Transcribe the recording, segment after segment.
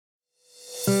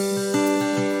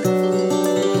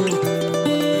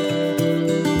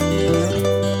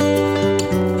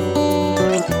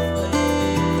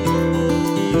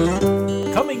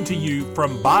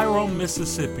Byram,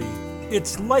 Mississippi,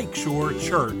 it's Lakeshore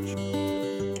Church.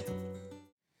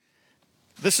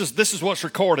 This is what's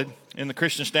recorded in the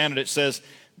Christian Standard. It says,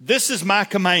 "This is my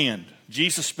command,"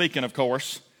 Jesus speaking, of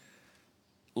course,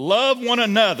 "love one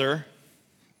another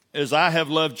as I have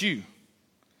loved you.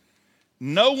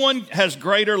 No one has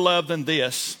greater love than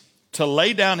this, to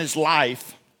lay down his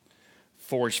life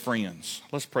for his friends."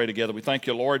 Let's pray together. We thank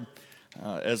you, Lord,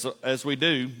 as we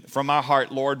do. From my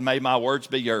heart, Lord, may my words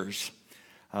be yours,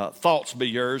 thoughts be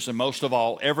yours, and most of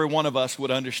all, every one of us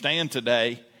would understand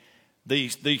today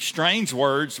these strange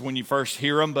words when you first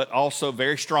hear them, but also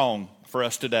very strong for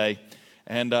us today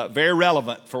and very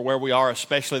relevant for where we are,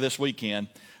 especially this weekend.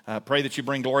 Pray that you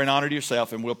bring glory and honor to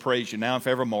yourself, and we'll praise you now and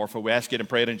forevermore. For we ask it and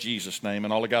pray it in Jesus' name.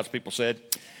 And all of God's people said,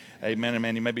 amen,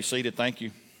 amen. You may be seated. Thank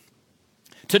you.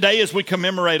 Today, as we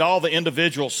commemorate all the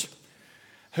individuals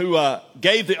who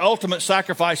gave the ultimate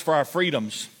sacrifice for our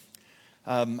freedoms,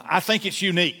 I think it's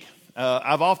unique.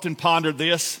 I've often pondered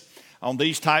this on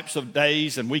these types of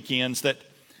days and weekends that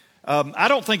I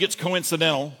don't think it's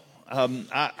coincidental.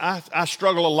 I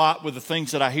struggle a lot with the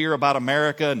things that I hear about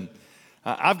America, and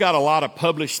I've got a lot of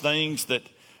published things that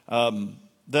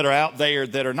are out there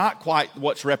that are not quite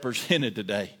what's represented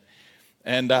today.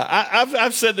 And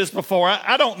I've said this before.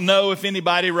 I don't know if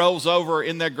anybody rolls over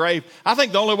in their grave. I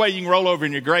think the only way you can roll over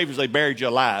in your grave is they buried you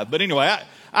alive. But anyway,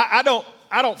 I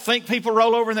don't think people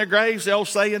roll over in their graves, the old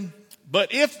saying.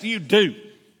 But if you do,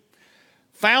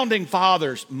 founding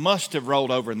fathers must have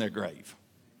rolled over in their grave.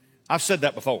 I've said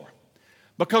that before.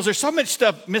 Because there's so much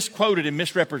stuff misquoted and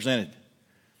misrepresented.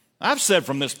 I've said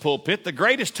from this pulpit, the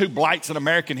greatest two blights in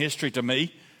American history to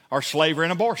me are slavery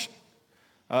and abortion.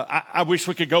 I wish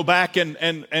we could go back and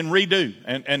redo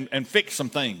and fix some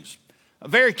things.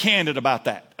 I'm very candid about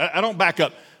that. I don't back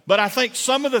up. But I think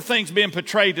some of the things being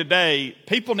portrayed today,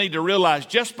 people need to realize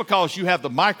just because you have the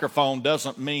microphone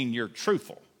doesn't mean you're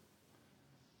truthful.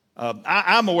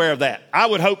 I'm aware of that. I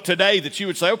would hope today that you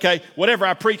would say, okay, whatever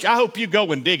I preach, I hope you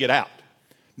go and dig it out.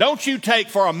 Don't you take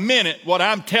for a minute what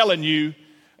I'm telling you,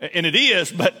 and it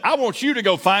is, but I want you to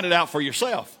go find it out for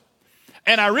yourself.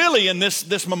 And I really, in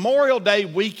this Memorial Day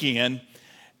weekend,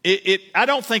 I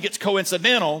don't think it's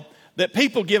coincidental that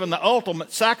people giving the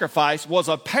ultimate sacrifice was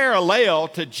a parallel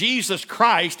to Jesus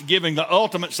Christ giving the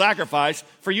ultimate sacrifice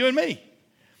for you and me.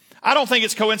 I don't think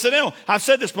it's coincidental. I've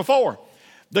said this before.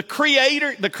 The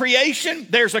creation,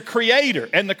 there's a creator,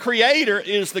 and the creator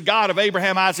is the God of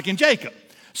Abraham, Isaac, and Jacob.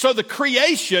 So the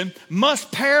creation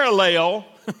must parallel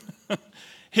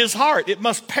his heart. It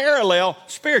must parallel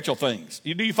spiritual things.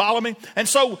 Do you follow me? And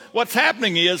so what's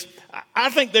happening is, I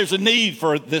think there's a need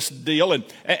for this deal,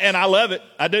 and I love it.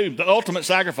 I do. The ultimate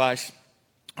sacrifice.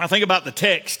 I think about the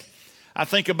text. I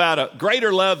think about a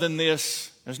greater love than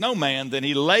this. There's no man than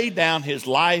he laid down his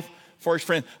life for his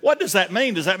friend. What does that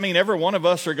mean? Does that mean every one of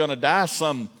us are going to die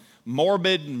some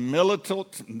morbid,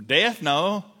 militant death?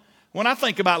 No. When I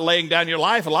think about laying down your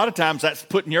life, a lot of times that's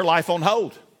putting your life on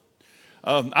hold.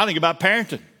 I think about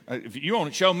parenting. If you want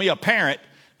to show me a parent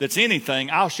that's anything,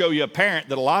 I'll show you a parent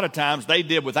that a lot of times they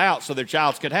did without so their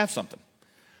child could have something.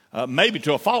 Maybe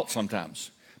to a fault sometimes.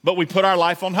 But we put our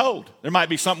life on hold. There might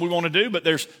be something we want to do, but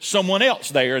there's someone else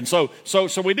there. And so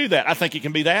we do that. I think it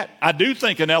can be that. I do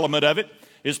think an element of it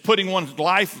is putting one's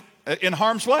life in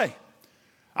harm's way.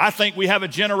 I think we have a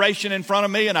generation in front of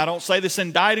me, and I don't say this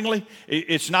indictingly.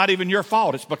 It's not even your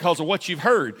fault. It's because of what you've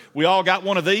heard. We all got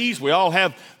one of these. We all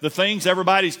have the things.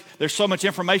 There's so much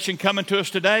information coming to us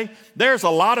today. There's a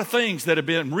lot of things that have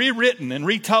been rewritten and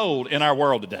retold in our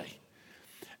world today.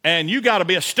 And you got to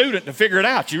be a student to figure it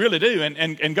out. You really do,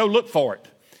 and go look for it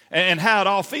and how it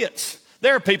all fits.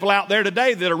 There are people out there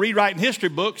today that are rewriting history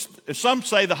books. Some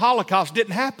say the Holocaust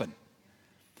didn't happen.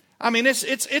 I mean,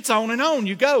 it's on and on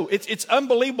you go. It's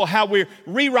unbelievable how we're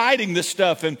rewriting this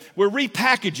stuff and we're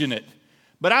repackaging it.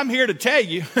 But I'm here to tell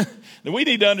you that we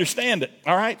need to understand it,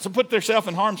 all right? So put yourself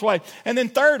in harm's way. And then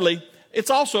thirdly, it's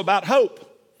also about hope.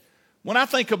 When I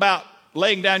think about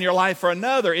laying down your life for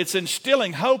another, it's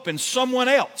instilling hope in someone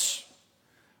else.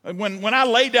 When I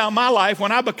lay down my life,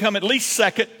 when I become at least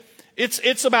second,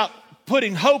 it's about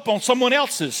putting hope on someone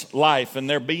else's life and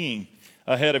their being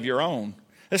ahead of your own.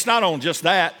 It's not on just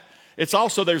that. It's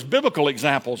also, there's biblical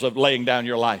examples of laying down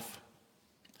your life,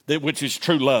 which is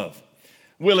true love.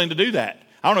 Willing to do that.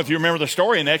 I don't know if you remember the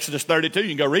story in Exodus 32. You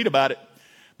can go read about it.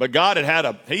 But God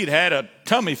he'd had a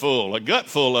tummy full, a gut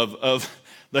full of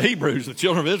the Hebrews, the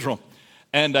children of Israel.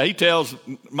 And he tells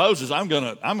Moses, I'm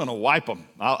gonna wipe them.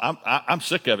 I'm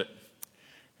sick of it.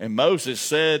 And Moses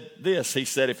said this. He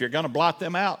said, if you're going to blot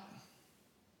them out,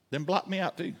 then blot me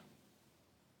out too.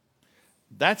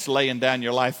 That's laying down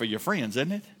your life for your friends,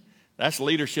 isn't it? That's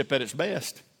leadership at its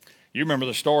best. You remember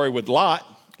the story with Lot.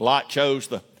 Lot chose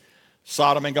the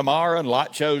Sodom and Gomorrah, and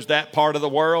Lot chose that part of the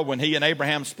world when he and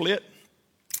Abraham split.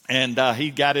 And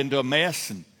he got into a mess,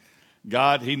 and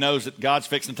he knows that God's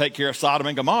fixing to take care of Sodom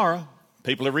and Gomorrah.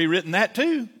 People have rewritten that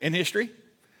too in history.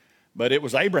 But it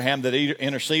was Abraham that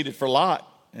interceded for Lot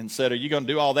and said, are you going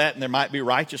to do all that? And there might be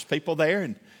righteous people there.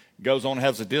 And goes on and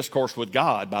has a discourse with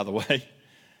God, by the way.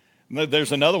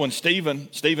 There's another one, Stephen.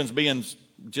 Stephen's being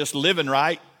just living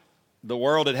right. The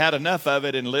world had had enough of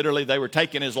it, and literally they were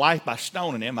taking his life by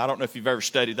stoning him. I don't know if you've ever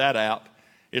studied that out.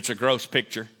 It's a gross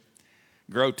picture,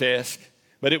 grotesque.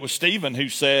 But it was Stephen who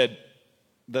said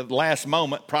the last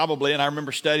moment, probably, and I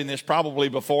remember studying this, probably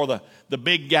before the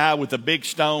big guy with the big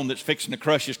stone that's fixing to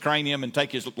crush his cranium and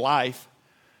take his life.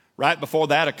 Right before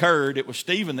that occurred, it was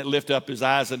Stephen that lifted up his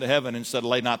eyes into heaven and said,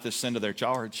 lay not this sin to their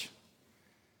charge.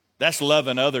 That's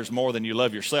loving others more than you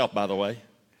love yourself, by the way.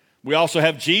 We also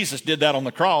have Jesus did that on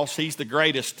the cross. He's the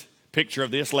greatest picture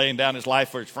of this, laying down his life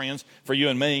for his friends, for you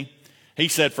and me. He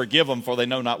said, forgive them, for they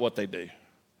know not what they do.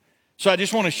 So I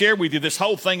just want to share with you this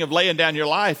whole thing of laying down your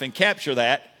life and capture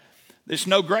that. It's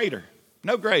no greater,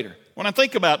 no greater. When I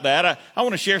think about that, I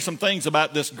want to share some things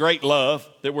about this great love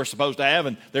that we're supposed to have,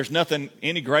 and there's nothing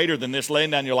any greater than this,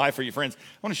 laying down your life for your friends.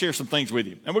 I want to share some things with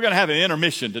you. And we're going to have an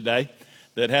intermission today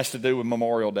that has to do with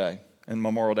Memorial Day and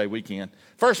Memorial Day weekend.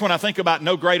 First, when I think about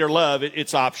no greater love,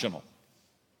 it's optional.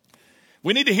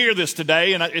 We need to hear this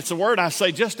today, and it's a word I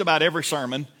say just about every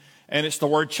sermon, and it's the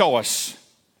word choice.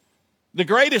 The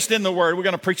greatest in the word, we're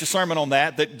going to preach a sermon on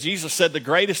that Jesus said the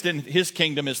greatest in his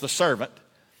kingdom is the servant,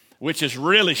 which is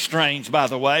really strange, by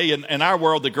the way. In our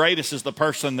world, the greatest is the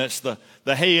person that's the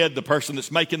head, the person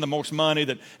that's making the most money,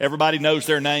 that everybody knows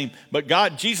their name. But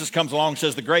Jesus comes along and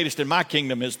says the greatest in my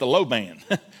kingdom is the low man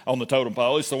on the totem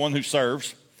pole. It's the one who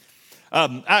serves.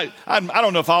 I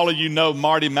don't know if all of you know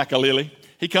Marty McAlilly.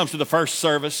 He comes to the first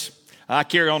service. I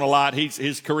carry on a lot.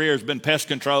 His career has been pest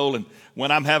control, and when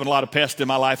I'm having a lot of pests in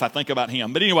my life, I think about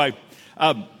him. But anyway,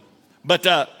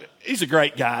 he's a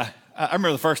great guy. I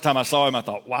remember the first time I saw him, I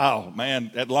thought, wow,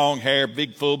 man, that long hair,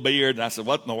 big full beard. And I said,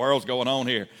 what in the world's going on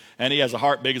here? And he has a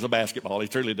heart big as a basketball. He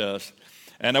truly does.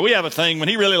 And we have a thing, when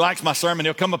he really likes my sermon,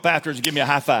 he'll come up afterwards and give me a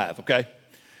high five, okay?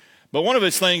 But one of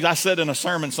his things I said in a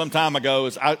sermon some time ago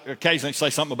is I occasionally say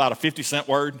something about a 50-cent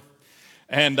word.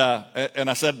 And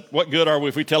I said, what good are we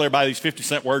if we tell everybody these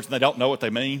 50-cent words and they don't know what they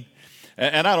mean?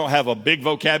 And I don't have a big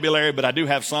vocabulary, but I do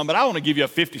have some. But I want to give you a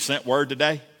 50-cent word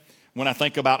today when I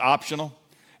think about optional.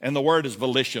 And the word is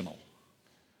volitional.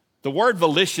 The word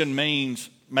volition means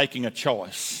making a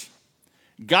choice.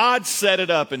 God set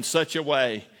it up in such a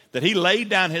way that he laid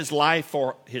down his life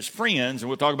for his friends, and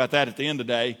we'll talk about that at the end of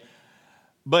the day,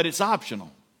 but it's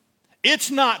optional.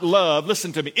 It's not love,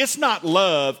 listen to me, it's not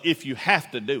love if you have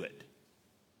to do it.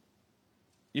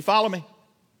 You follow me?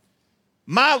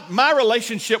 My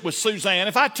relationship with Suzanne,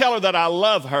 if I tell her that I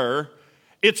love her,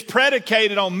 it's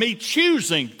predicated on me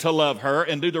choosing to love her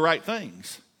and do the right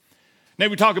things. Now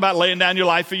we talk about laying down your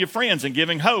life for your friends and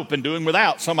giving hope and doing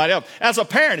without somebody else. As a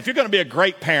parent, if you're going to be a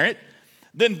great parent,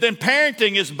 then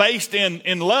parenting is based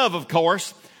in love, of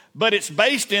course, but it's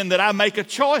based in that I make a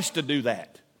choice to do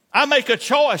that. I make a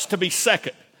choice to be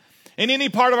second. In any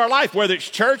part of our life, whether it's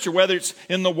church or whether it's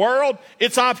in the world,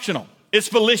 it's optional. It's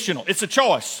volitional. It's a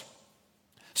choice.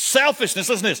 Selfishness,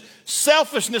 listen to this.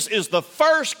 Selfishness is the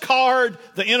first card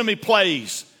the enemy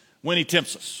plays when he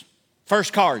tempts us.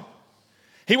 First card.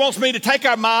 He wants me to take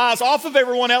my eyes off of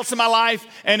everyone else in my life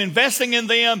and investing in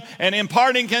them and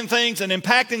imparting things and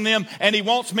impacting them, and he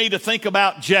wants me to think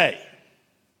about Jay.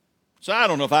 So I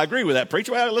don't know if I agree with that,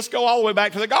 preacher. Well, let's go all the way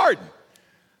back to the garden.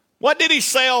 What did he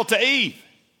sell to Eve?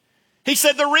 He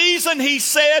said the reason he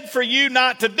said for you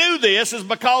not to do this is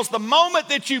because the moment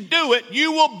that you do it,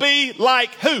 you will be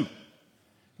like who?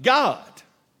 God.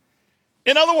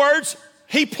 In other words,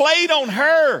 he played on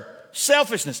her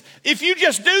selfishness. If you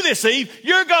just do this, Eve,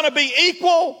 you're going to be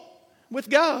equal with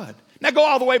God. Now go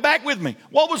all the way back with me.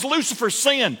 What was Lucifer's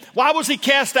sin? Why was he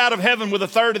cast out of heaven with a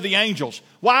third of the angels?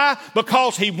 Why?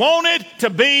 Because he wanted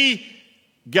to be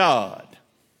God.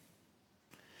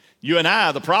 You and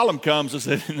I, the problem comes is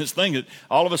that in this thing that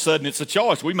all of a sudden it's a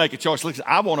choice. We make a choice. Listen,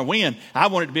 I want to win. I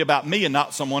want it to be about me and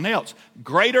not someone else.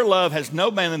 Greater love has no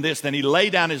man than this, than he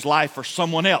laid down his life for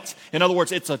someone else. In other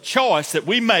words, it's a choice that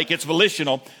we make. It's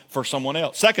volitional for someone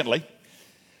else. Secondly,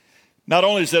 not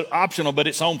only is it optional, but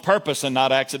it's on purpose and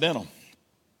not accidental.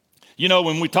 You know,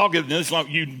 when we talk in this,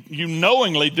 you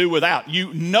knowingly do without.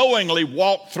 You knowingly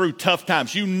walk through tough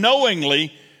times. You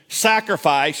knowingly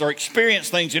sacrifice or experience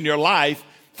things in your life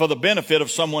for the benefit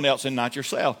of someone else and not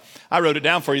yourself. I wrote it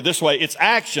down for you this way. It's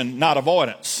action, not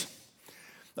avoidance.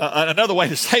 Another way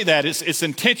to say that is it's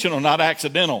intentional, not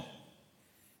accidental.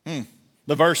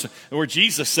 The verse where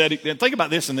Jesus said, and think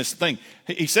about this in this thing.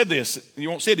 He said this, you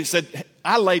won't see it, he said,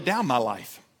 I laid down my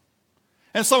life.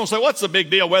 And someone said, what's the big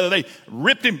deal? Whether they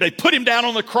ripped him, they put him down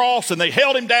on the cross and they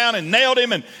held him down and nailed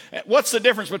him. And what's the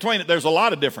difference between it? There's a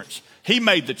lot of difference. He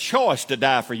made the choice to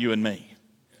die for you and me.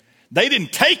 They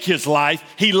didn't take his life.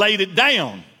 He laid it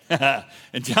down.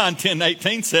 And John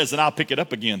 10:18 says, and I'll pick it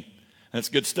up again. That's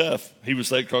good stuff. He was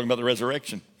talking about the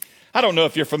resurrection. I don't know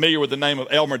if you're familiar with the name of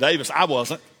Elmer Davis. I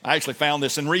wasn't. I actually found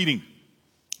this in reading.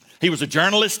 He was a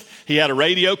journalist. He had a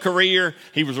radio career.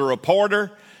 He was a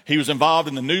reporter. He was involved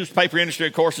in the newspaper industry,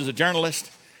 of course, as a journalist.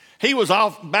 He was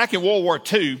back in World War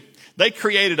II. They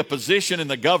created a position in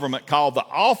the government called the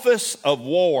Office of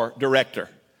War Director.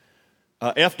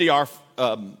 FDR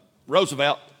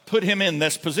Roosevelt put him in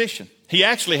this position. He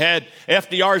actually had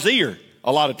FDR's ear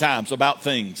a lot of times about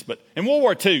things. But in World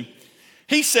War II,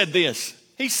 he said this.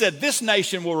 He said, this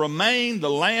nation will remain the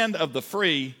land of the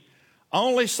free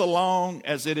only so long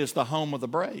as it is the home of the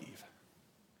brave.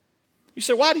 You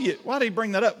say, why do you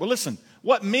bring that up? Well, listen,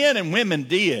 what men and women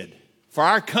did for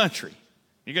our country,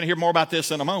 you're going to hear more about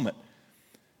this in a moment,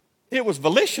 it was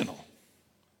volitional.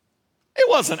 It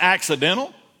wasn't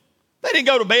accidental. They didn't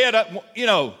go to bed,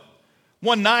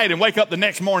 one night and wake up the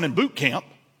next morning boot camp.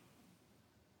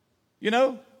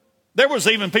 There was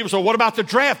even people say, what about the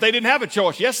draft? They didn't have a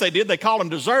choice. Yes, they did. They called them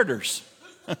deserters.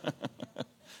 As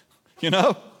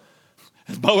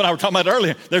Bo and I were talking about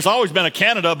earlier, there's always been a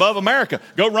Canada above America.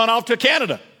 Go run off to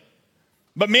Canada.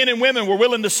 But men and women were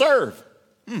willing to serve.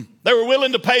 They were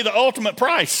willing to pay the ultimate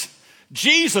price.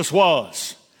 Jesus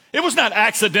was. It was not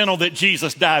accidental that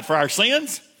Jesus died for our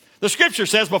sins. The scripture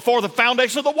says before the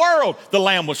foundation of the world, the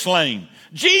Lamb was slain.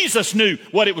 Jesus knew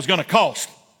what it was going to cost.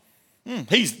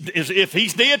 If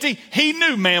he's deity, he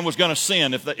knew man was going to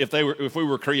sin if we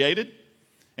were created.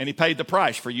 And he paid the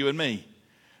price for you and me.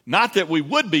 Not that we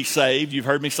would be saved. You've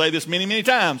heard me say this many, many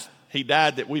times. He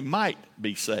died that we might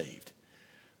be saved.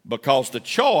 Because the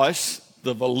choice,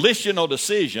 the volitional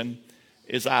decision,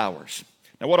 is ours.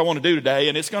 Now what I want to do today,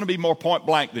 and it's going to be more point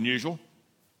blank than usual.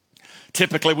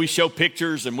 Typically we show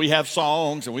pictures and we have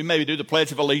songs and we maybe do the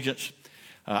Pledge of Allegiance.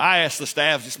 I asked the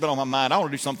staff, it's been on my mind, I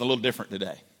want to do something a little different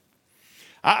today.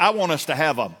 I want us to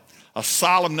have a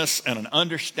solemnness and an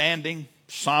understanding,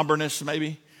 somberness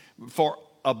maybe,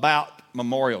 about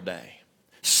Memorial Day.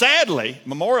 Sadly,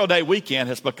 Memorial Day weekend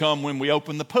has become when we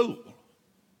open the pool.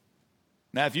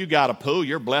 Now, if you got a pool,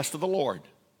 you're blessed of the Lord.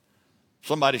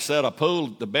 Somebody said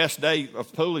the best day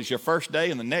of pool is your first day,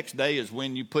 and the next day is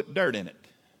when you put dirt in it.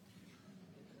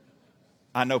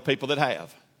 I know people that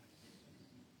have.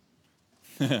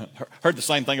 Heard the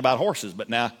same thing about horses, but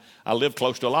now I live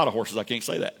close to a lot of horses. I can't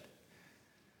say that.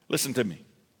 Listen to me.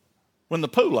 When the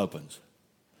pool opens,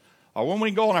 or when we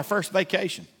go on our first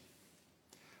vacation,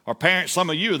 our parents,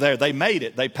 some of you are there, they made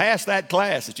it. They passed that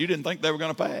class that you didn't think they were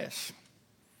going to pass.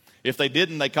 If they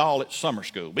didn't, they call it summer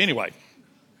school. But anyway,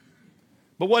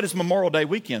 but what has Memorial Day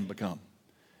weekend become?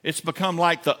 It's become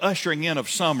like the ushering in of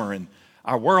summer, and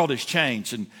our world has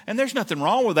changed. And there's nothing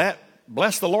wrong with that.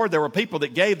 Bless the Lord, there were people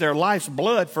that gave their life's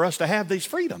blood for us to have these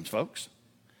freedoms, folks.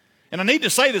 And I need to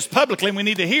say this publicly, and we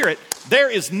need to hear it. There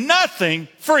is nothing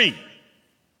free.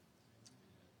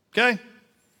 Okay?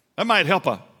 That might help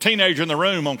a teenager in the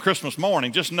room on Christmas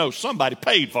morning. Just know somebody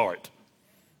paid for it.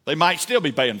 They might still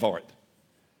be paying for it.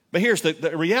 But here's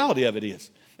the reality of it is.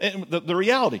 And the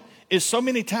reality is so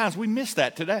many times we miss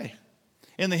that today.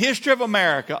 In the history of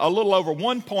America, a little over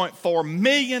 1.4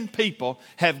 million people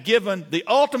have given the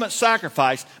ultimate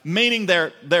sacrifice, meaning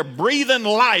they're breathing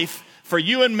life for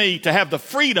you and me to have the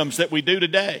freedoms that we do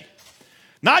today.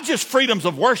 Not just freedoms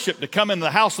of worship to come into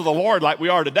the house of the Lord like we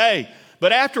are today,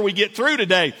 but after we get through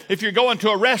today, if you're going to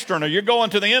a restaurant or you're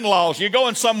going to the in-laws, you're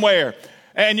going somewhere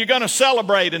and you're going to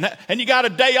celebrate and you got a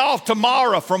day off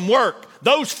tomorrow from work,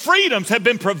 those freedoms have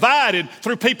been provided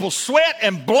through people's sweat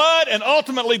and blood and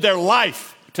ultimately their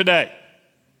life today.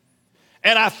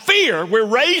 And I fear we're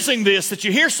raising this that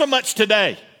you hear so much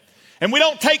today. And we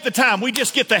don't take the time. We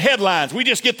just get the headlines. We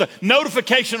just get the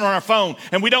notification on our phone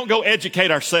and we don't go educate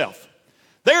ourselves.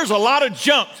 There's a lot of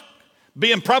junk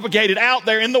being propagated out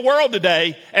there in the world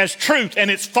today as truth,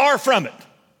 and it's far from it.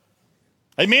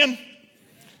 Amen?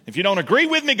 If you don't agree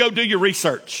with me, go do your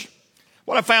research.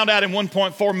 What I found out in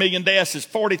 1.4 million deaths is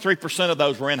 43% of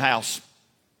those were in-house,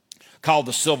 called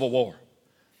the Civil War.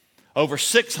 Over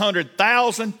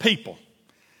 600,000 people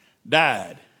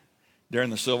died during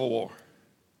the Civil War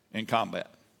in combat.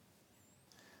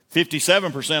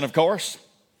 57%, of course,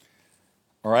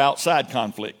 are outside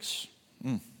conflicts.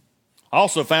 I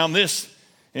also found this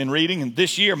in reading, and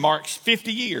this year marks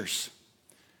 50 years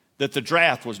that the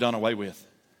draft was done away with.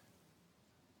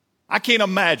 I can't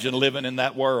imagine living in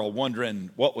that world wondering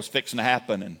what was fixing to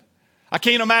happen. And I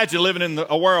can't imagine living in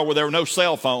a world where there were no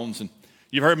cell phones. And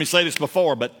you've heard me say this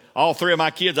before, but all three of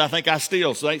my kids, I think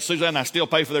Suzanne and I still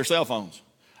pay for their cell phones.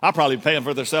 I'll probably be paying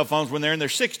for their cell phones when they're in their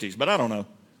 60s, but I don't know.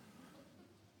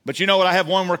 But you know what? I have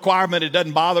one requirement. It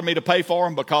doesn't bother me to pay for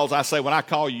them because I say when I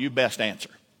call you, you best answer.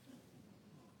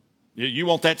 You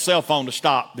want that cell phone to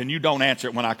stop, then you don't answer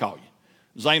it when I call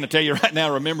you. Zane will tell you right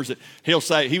now, remembers it. He'll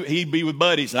say, he'd be with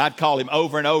buddies, and I'd call him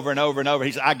over and over and over and over.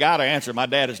 He said, I got to answer. My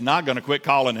dad is not going to quit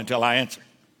calling until I answer.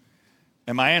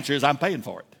 And my answer is, I'm paying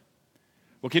for it.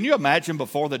 Well, can you imagine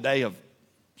before the day of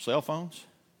cell phones?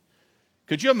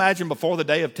 Could you imagine before the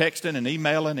day of texting and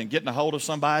emailing and getting a hold of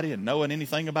somebody and knowing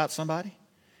anything about somebody?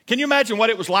 Can you imagine what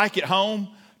it was like at home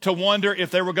to wonder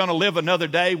if they were going to live another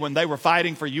day when they were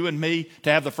fighting for you and me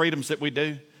to have the freedoms that we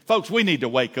do? Folks, we need to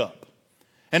wake up.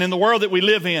 And in the world that we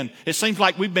live in, it seems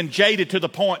like we've been jaded to the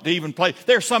point to even play.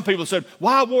 There are some people that said,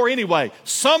 why war anyway?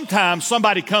 Sometimes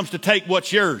somebody comes to take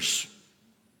what's yours.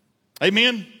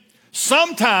 Amen?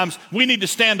 Sometimes we need to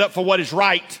stand up for what is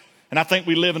right. And I think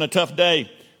we live in a tough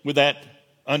day with that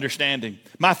understanding.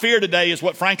 My fear today is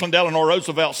what Franklin Delano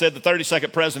Roosevelt said, the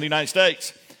 32nd President of the United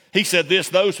States. He said this,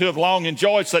 those who have long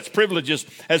enjoyed such privileges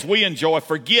as we enjoy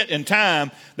forget in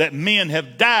time that men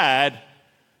have died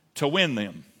to win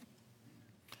them.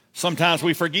 Sometimes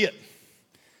we forget.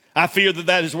 I fear that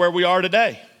that is where we are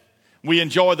today. We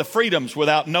enjoy the freedoms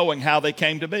without knowing how they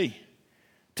came to be.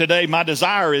 Today, my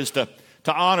desire is to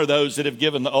honor those that have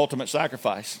given the ultimate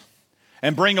sacrifice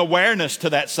and bring awareness to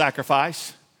that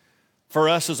sacrifice for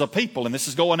us as a people. And this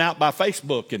is going out by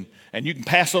Facebook, and you can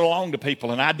pass it along to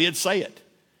people, and I did say it.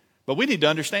 But we need to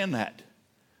understand that.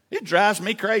 It drives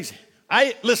me crazy.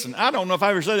 Listen, I don't know if I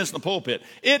ever said this in the pulpit.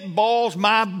 It boils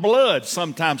my blood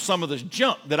sometimes, some of this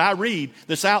junk that I read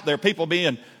that's out there, people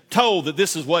being told that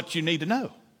this is what you need to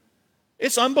know.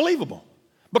 It's unbelievable.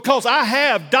 Because I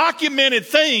have documented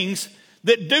things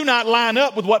that do not line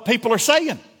up with what people are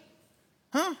saying.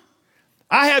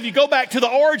 I have you go back to the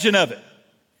origin of it.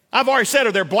 I've already said,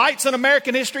 are there blights in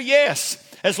American history? Yes.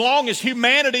 As long as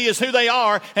humanity is who they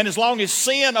are, and as long as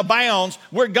sin abounds,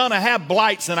 we're going to have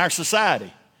blights in our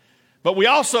society. But we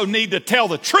also need to tell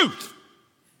the truth.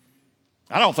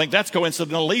 I don't think that's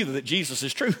coincidental either, that Jesus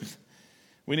is truth.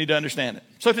 We need to understand it.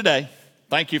 So today,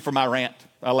 thank you for my rant,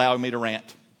 allowing me to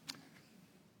rant.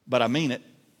 But I mean it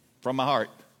from my heart.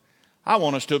 I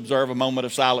want us to observe a moment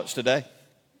of silence today.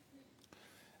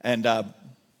 And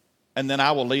then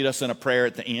I will lead us in a prayer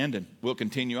at the end, and we'll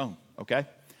continue on, okay?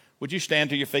 Would you stand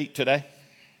to your feet today?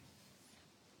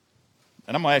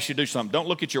 And I'm going to ask you to do something. Don't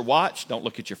look at your watch. Don't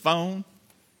look at your phone.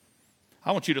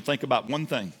 I want you to think about one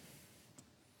thing.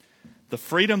 The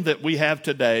freedom that we have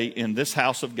today in this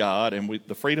house of God and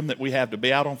the freedom that we have to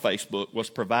be out on Facebook was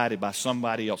provided by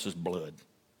somebody else's blood.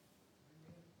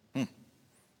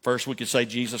 First, we could say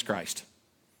Jesus Christ.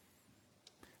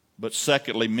 But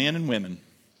secondly, men and women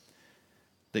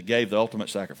that gave the ultimate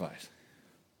sacrifice.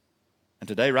 And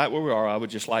today, right where we are, I would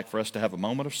just like for us to have a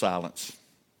moment of silence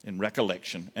in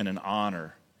recollection and in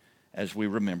honor as we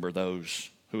remember those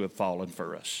who have fallen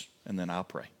for us. And then I'll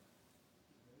pray.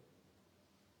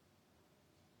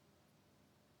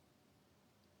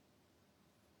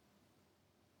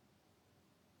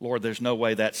 Lord, there's no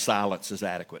way that silence is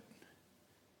adequate.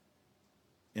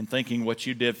 In thinking what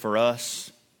you did for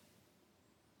us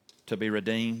to be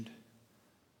redeemed,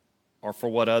 or for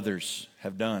what others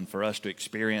have done for us to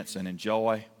experience and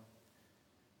enjoy,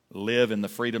 live in the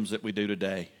freedoms that we do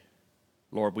today.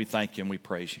 Lord, we thank you and we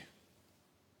praise you.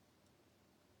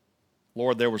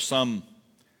 Lord, there were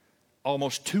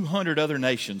almost 200 other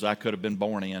nations I could have been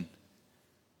born in.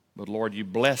 But Lord, you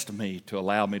blessed me to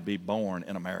allow me to be born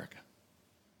in America.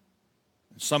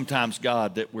 And sometimes,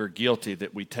 God, that we're guilty,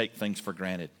 that we take things for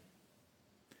granted.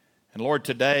 And Lord,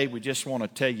 today we just want to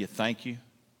tell you thank you.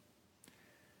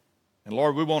 And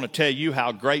Lord, we want to tell you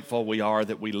how grateful we are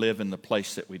that we live in the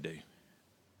place that we do.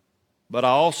 But I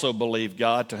also believe,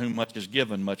 God, to whom much is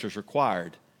given, much is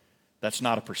required. That's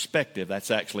not a perspective.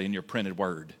 That's actually in your printed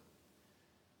word.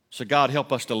 So God,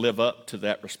 help us to live up to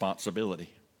that responsibility.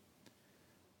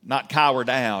 Not cower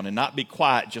down and not be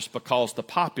quiet just because the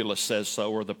populace says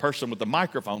so or the person with the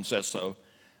microphone says so.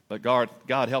 But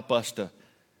God, help us to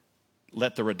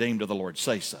let the redeemed of the Lord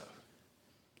say so.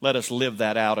 Let us live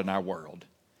that out in our world.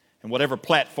 And whatever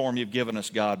platform you've given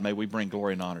us, God, may we bring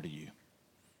glory and honor to you.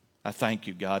 I thank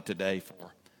you, God, today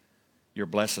for your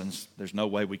blessings. There's no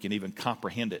way we can even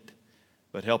comprehend it.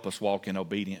 But help us walk in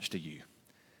obedience to you.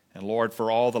 And Lord, for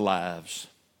all the lives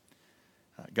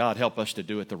God, help us to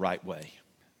do it the right way.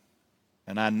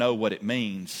 And I know what it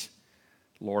means,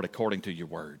 Lord, according to your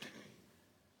word.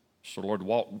 So, Lord,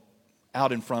 walk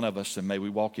out in front of us, and may we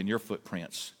walk in your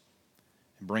footprints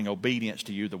and bring obedience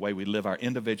to you the way we live our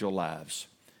individual lives.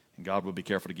 And God will be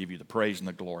careful to give you the praise and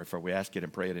the glory, for we ask it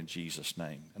and pray it in Jesus'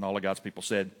 name. And all of God's people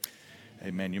said,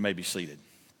 amen. You may be seated.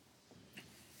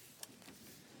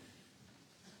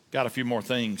 Got a few more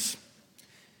things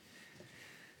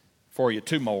for you,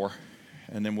 2 more,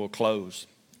 and then we'll close.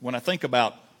 When I think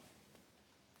about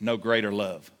no greater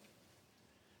love,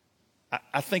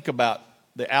 I think about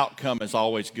the outcome is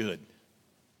always good.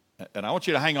 And I want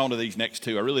you to hang on to these next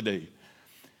 2. I really do.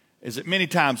 Is that many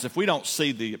times if we don't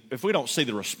see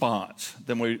the response,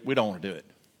 then we don't want to do it.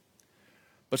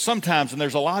 But sometimes, and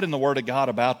there's a lot in the Word of God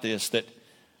about this, that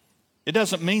it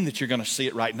doesn't mean that you're going to see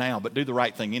it right now, but do the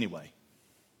right thing anyway.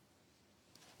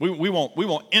 We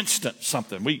want instant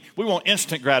something. We want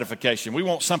instant gratification. We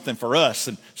want something for us,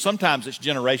 and sometimes it's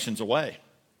generations away.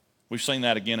 We've seen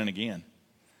that again and again.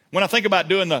 When I think about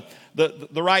doing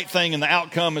the right thing and the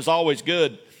outcome is always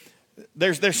good,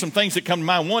 there's some things that come to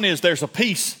mind. One is there's a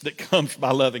peace that comes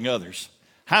by loving others.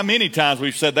 How many times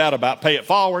we've said that about pay it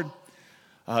forward?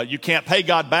 You can't pay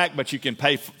God back, but you can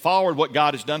pay forward what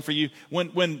God has done for you.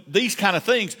 When these kind of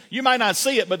things, you might not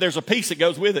see it, but there's a peace that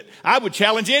goes with it. I would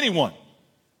challenge anyone.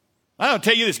 I'll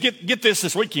tell you this, get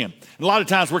this weekend. And a lot of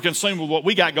times we're consumed with what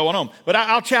we got going on. But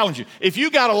I'll challenge you. If you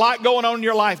got a lot going on in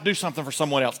your life, do something for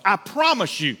someone else. I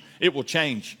promise you it will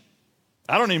change.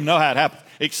 I don't even know how it happens,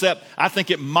 except I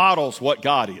think it models what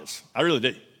God is. I really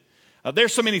do.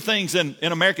 There's so many things in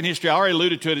American history. I already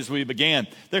alluded to it as we began.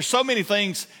 There's so many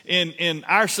things in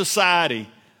our society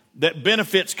that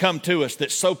benefits come to us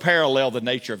that so parallel the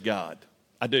nature of God.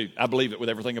 I do. I believe it with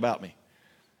everything about me.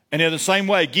 And in the same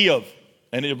way, give,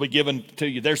 and it'll be given to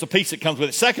you. There's a peace that comes with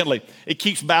it. Secondly, it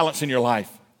keeps balance in your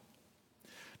life.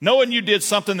 Knowing you did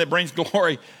something that brings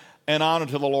glory and honor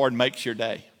to the Lord makes your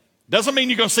day. Doesn't mean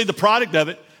you're going to see the product of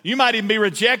it. You might even be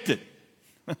rejected.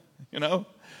 You know,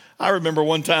 I remember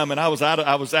one time, and I was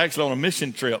actually on a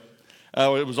mission trip.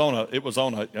 It was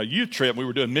on a youth trip. We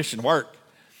were doing mission work.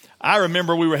 I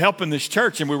remember we were helping this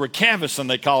church, and we were canvassing,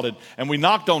 they called it, and we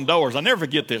knocked on doors. I'll never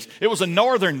forget this. It was a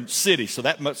northern city, so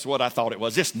that's what I thought it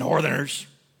was. It's northerners.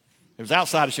 It was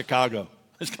outside of Chicago.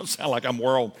 It's going to sound like I'm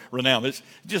world renowned. It's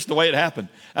just the way it happened.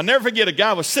 I'll never forget a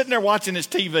guy was sitting there watching his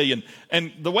TV,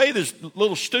 and the way this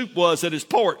little stoop was at his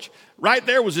porch, right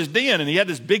there was his den, and he had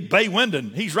this big bay window.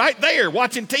 And he's right there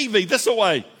watching TV this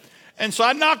away. And so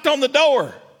I knocked on the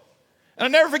door, and I'll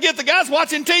never forget the guy's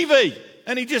watching TV.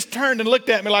 And he just turned and looked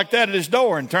at me like that at his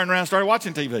door and turned around and started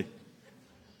watching TV.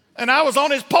 And I was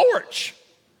on his porch,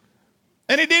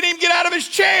 and he didn't even get out of his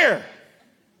chair.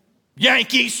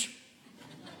 Yankees.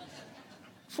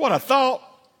 That's what I thought.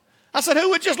 I said, who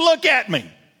would just look at me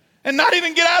and not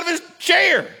even get out of his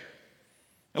chair?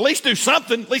 At least do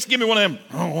something. At least give me one of them,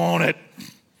 I don't want it.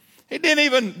 He didn't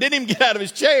even get out of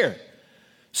his chair.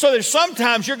 So there's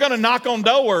sometimes you're going to knock on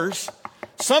doors.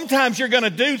 Sometimes you're going to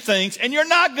do things, and you're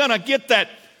not going to get that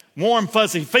warm,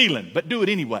 fuzzy feeling, but do it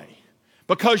anyway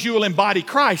because you will embody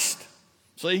Christ.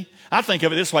 See, I think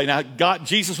of it this way. Now,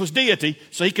 Jesus was deity,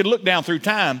 so he could look down through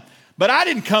time, but I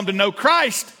didn't come to know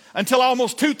Christ until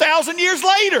almost 2,000 years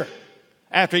later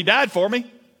after he died for me.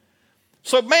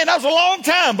 So, man, that was a long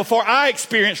time before I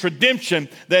experienced redemption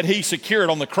that he secured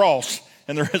on the cross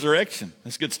and the resurrection.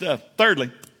 That's good stuff.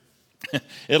 Thirdly,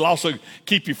 it'll also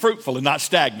keep you fruitful and not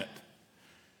stagnant.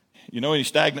 You know any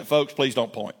stagnant folks? Please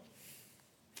don't point.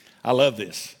 I love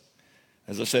this.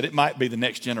 As I said, it might be the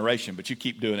next generation, but you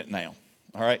keep doing it now.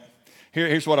 All right?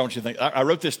 Here's what I want you to think. I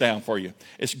wrote this down for you.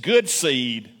 It's good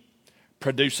seed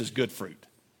produces good fruit.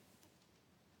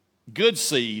 Good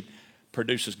seed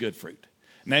produces good fruit.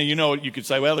 Now, you know, you could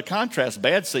say, well, the contrast,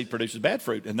 bad seed produces bad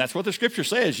fruit. And that's what the scripture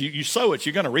says. You sow it,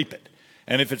 you're going to reap it.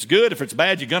 And if it's good, if it's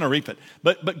bad, you're going to reap it.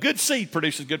 But good seed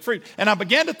produces good fruit. And I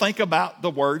began to think about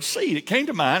the word seed. It came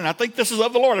to mind, and I think this is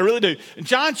of the Lord. I really do. In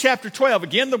John chapter 12,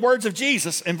 again, the words of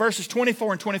Jesus in verses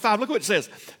 24 and 25. Look what it says.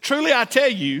 Truly I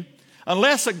tell you,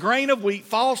 unless a grain of wheat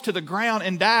falls to the ground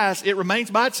and dies, it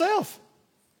remains by itself.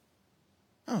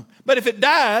 But if it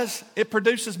dies, it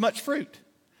produces much fruit.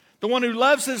 The one who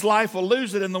loves his life will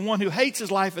lose it, and the one who hates his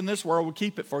life in this world will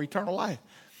keep it for eternal life.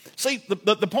 See,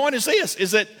 the point is this,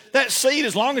 is that seed,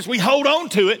 as long as we hold on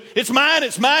to it, it's mine,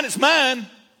 it's mine, it's mine,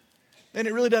 then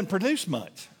it really doesn't produce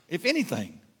much, if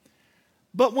anything.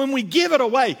 But when we give it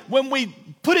away, when we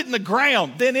put it in the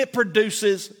ground, then it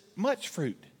produces much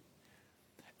fruit.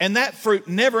 And that fruit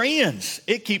never ends.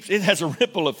 It has a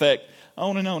ripple effect.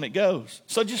 On and on it goes.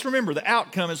 So just remember, the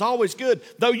outcome is always good.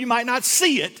 Though you might not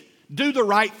see it, do the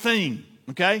right thing,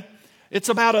 Okay? It's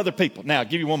about other people. Now, I'll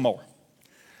give you one more.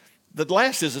 The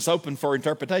last is it's open for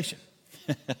interpretation.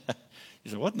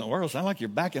 You say, what in the world? Sound like you're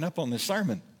backing up on this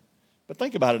sermon. But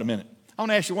think about it a minute. I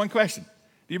want to ask you one question.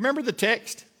 Do you remember the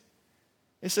text?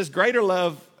 It says, greater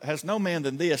love has no man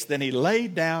than this, than he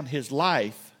laid down his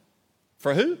life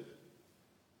for who?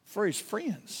 For his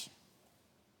friends.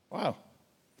 Wow.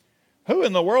 Who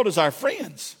in the world is our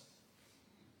friends?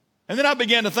 And then I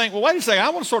began to think, well, wait a second. I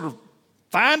want to sort of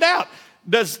find out.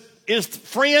 Is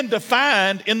friend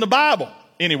defined in the Bible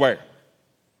anywhere?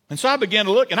 And so I began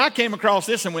to look, and I came across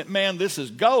this and went, man, this is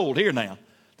gold here now.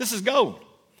 This is gold.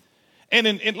 And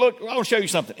look, I want to show you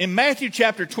something. In Matthew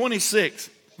chapter 26,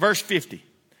 verse 50,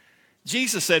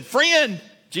 Jesus said, friend,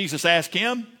 Jesus asked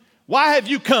him, why have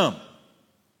you come?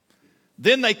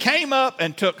 Then they came up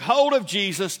and took hold of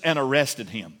Jesus and arrested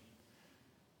him.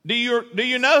 Do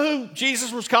you know who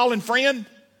Jesus was calling friend?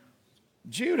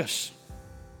 Judas.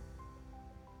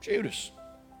 Judas.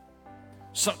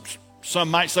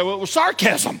 Some might say, well, it was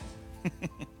sarcasm.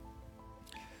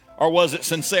 Or was it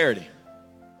sincerity?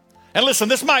 And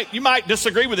listen, you might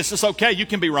disagree with this. It's okay. You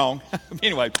can be wrong.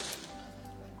 Anyway.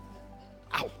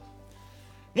 Ow.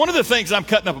 One of the things I'm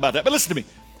cutting up about that, but listen to me.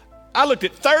 I looked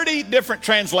at 30 different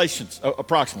translations,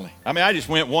 approximately. I mean, I just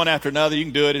went one after another. You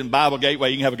can do it in Bible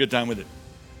Gateway. You can have a good time with it.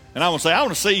 And I want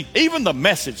to see, even the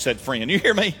Message said friend. You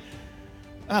hear me?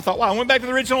 And I thought, wow, I went back to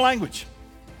the original language.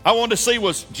 I wanted to see,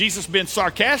 was Jesus being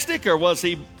sarcastic or was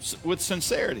he with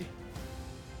sincerity?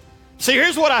 See,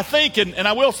 here's what I think, and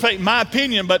I will say my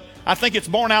opinion, but I think it's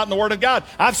borne out in the Word of God.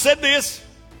 I've said this.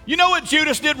 You know what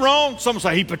Judas did wrong? Someone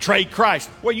say he betrayed Christ.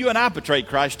 Well, you and I betrayed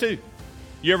Christ too.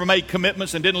 You ever made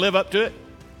commitments and didn't live up to it?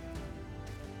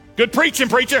 Good preaching,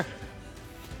 preacher.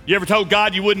 You ever told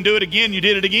God you wouldn't do it again, you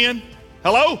did it again?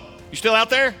 Hello? You still out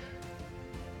there?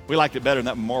 We liked it better than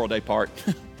that Memorial Day part.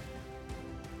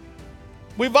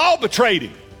 We've all betrayed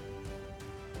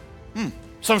him.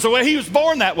 Some say, well, he was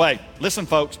born that way. Listen,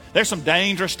 folks, there's some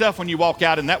dangerous stuff when you walk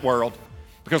out in that world.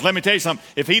 Because let me tell you something.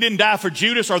 If he didn't die for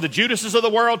Judas or the Judases of the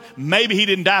world, maybe he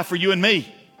didn't die for you and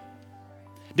me.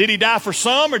 Did he die for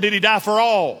some or did he die for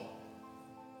all?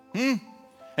 And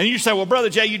you say, well, Brother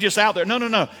Jay, you just out there.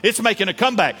 No. It's making a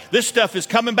comeback. This stuff is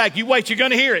coming back. You wait, you're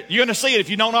going to hear it. You're going to see it if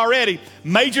you don't already.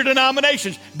 Major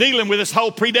denominations dealing with this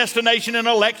whole predestination and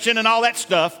election and all that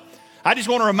stuff. I just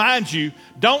want to remind you,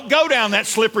 don't go down that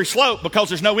slippery slope because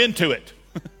there's no end to it.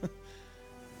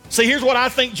 See, here's what I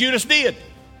think Judas did.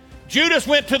 Judas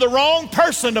went to the wrong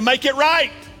person to make it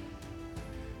right.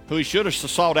 Who he should have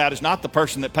sought out is not the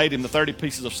person that paid him the 30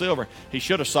 pieces of silver. He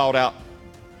should have sought out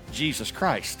Jesus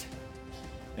Christ.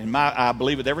 And I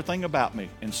believe with everything about me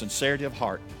in sincerity of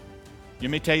heart.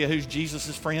 Let me tell you who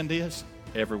Jesus' friend is?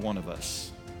 Every one of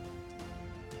us.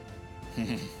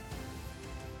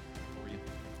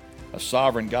 A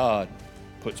sovereign God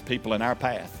puts people in our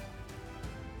path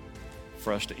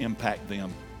for us to impact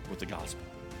them with the gospel.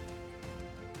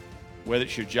 Whether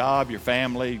it's your job, your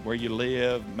family, where you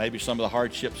live, maybe some of the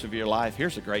hardships of your life.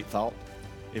 Here's a great thought.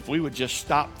 If we would just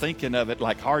stop thinking of it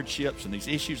like hardships and these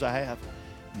issues I have,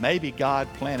 maybe God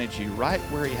planted you right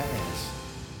where he has,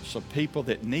 so people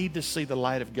that need to see the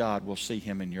light of God will see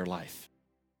him in your life.